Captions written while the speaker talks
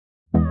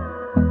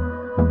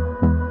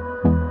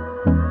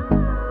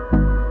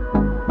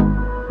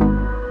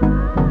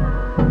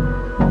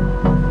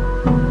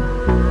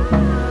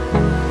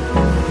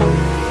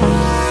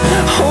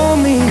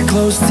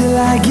close till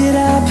I get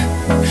up.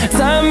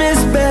 Time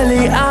is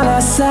barely on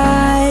our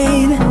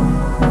side.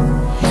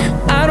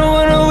 I don't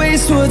wanna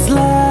waste what's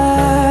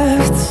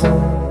left.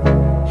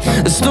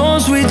 The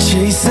storms we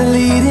chase are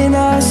leading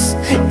us,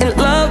 and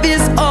love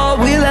is all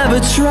we'll ever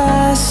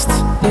trust.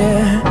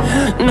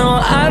 Yeah, no,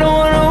 I don't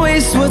wanna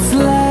waste what's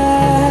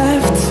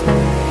left.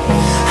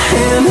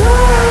 And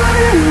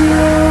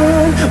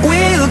on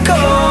we'll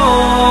go,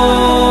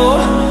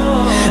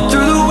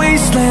 through the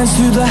wastelands,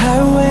 through the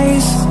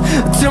highways,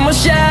 till my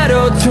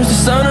shadow turns to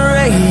sun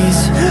rays.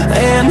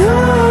 And